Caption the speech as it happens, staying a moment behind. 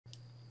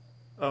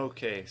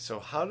Okay, so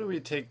how do we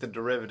take the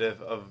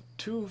derivative of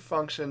two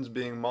functions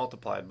being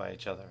multiplied by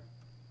each other?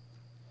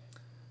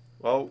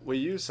 Well, we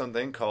use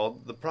something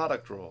called the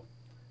product rule.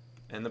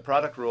 And the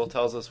product rule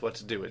tells us what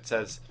to do. It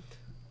says,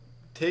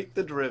 take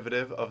the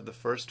derivative of the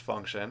first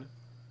function,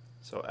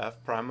 so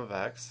f prime of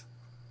x,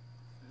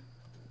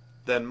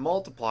 then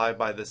multiply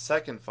by the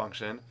second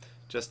function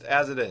just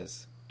as it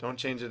is. Don't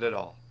change it at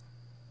all.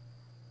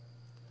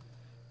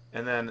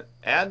 And then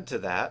add to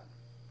that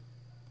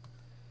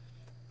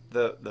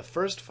the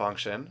first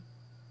function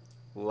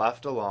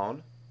left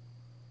alone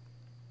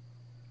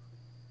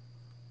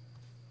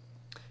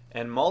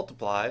and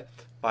multiply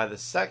by the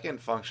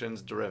second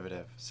function's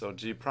derivative, so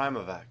g prime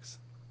of x.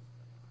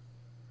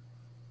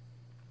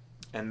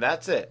 And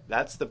that's it.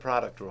 That's the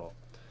product rule.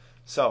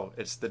 So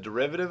it's the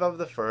derivative of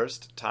the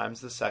first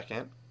times the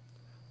second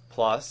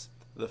plus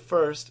the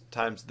first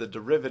times the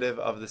derivative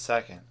of the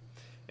second.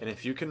 And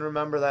if you can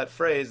remember that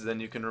phrase, then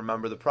you can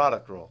remember the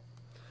product rule.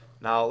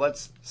 Now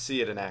let's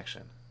see it in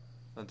action.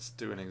 Let's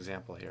do an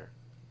example here.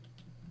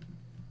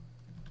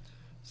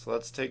 So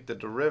let's take the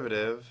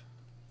derivative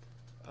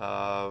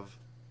of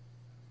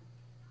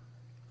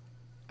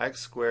x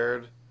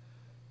squared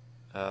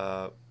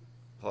plus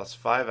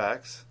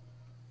 5x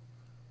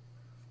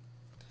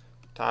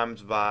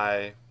times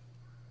by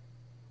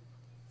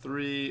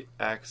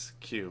 3x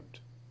cubed.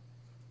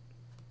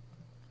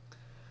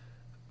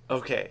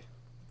 Okay,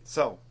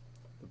 so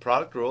the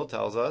product rule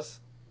tells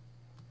us,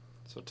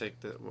 so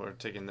we're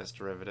taking this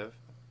derivative.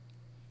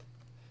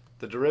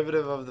 The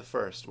derivative of the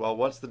first, well,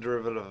 what's the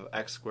derivative of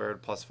x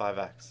squared plus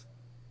 5x?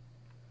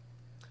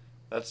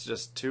 That's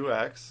just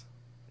 2x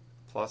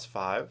plus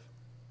 5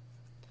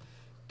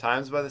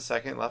 times by the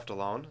second left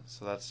alone,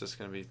 so that's just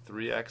going to be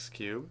 3x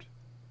cubed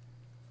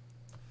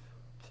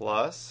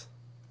plus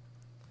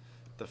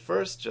the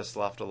first just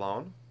left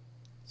alone,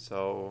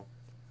 so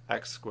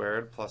x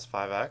squared plus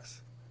 5x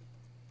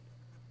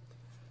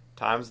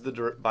times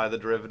by the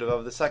derivative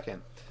of the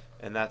second,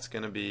 and that's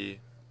going to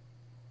be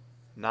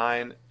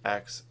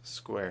 9x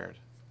squared.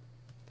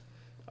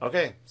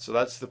 Okay, so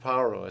that's the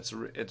power rule.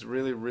 It's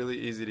really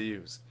easy to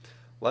use.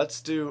 Let's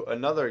do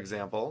another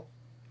example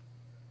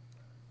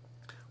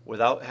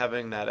without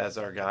having that as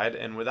our guide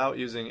and without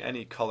using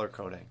any color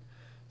coding.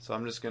 So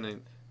I'm just going to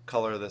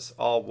color this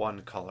all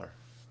one color.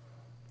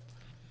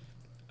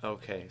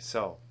 Okay,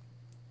 so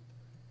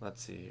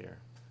let's see here.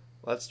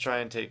 Let's try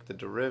and take the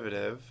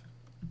derivative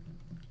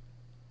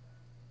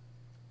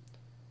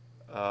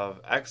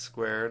of x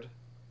squared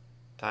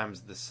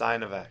times the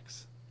sine of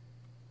x.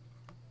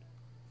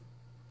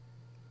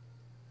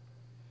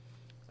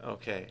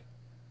 Okay,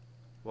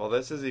 well,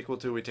 this is equal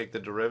to, we take the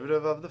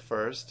derivative of the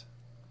first,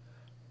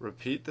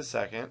 repeat the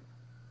second,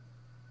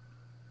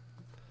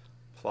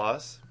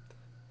 plus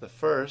the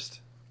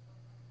first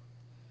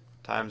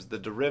times the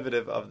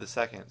derivative of the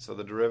second. So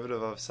the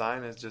derivative of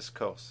sine is just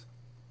cos.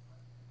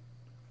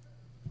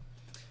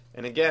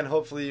 And again,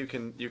 hopefully you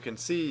can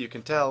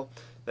tell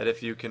that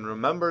if you can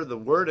remember the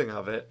wording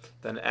of it,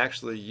 then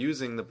actually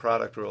using the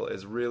product rule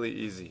is really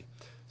easy.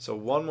 So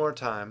one more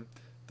time,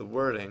 the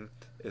wording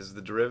is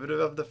the derivative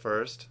of the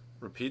first,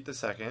 repeat the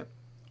second,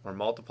 or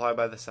multiply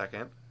by the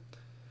second,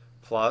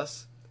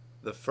 plus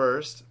the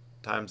first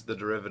times the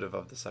derivative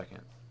of the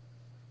second.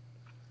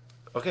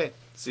 Okay,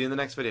 see you in the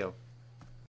next video.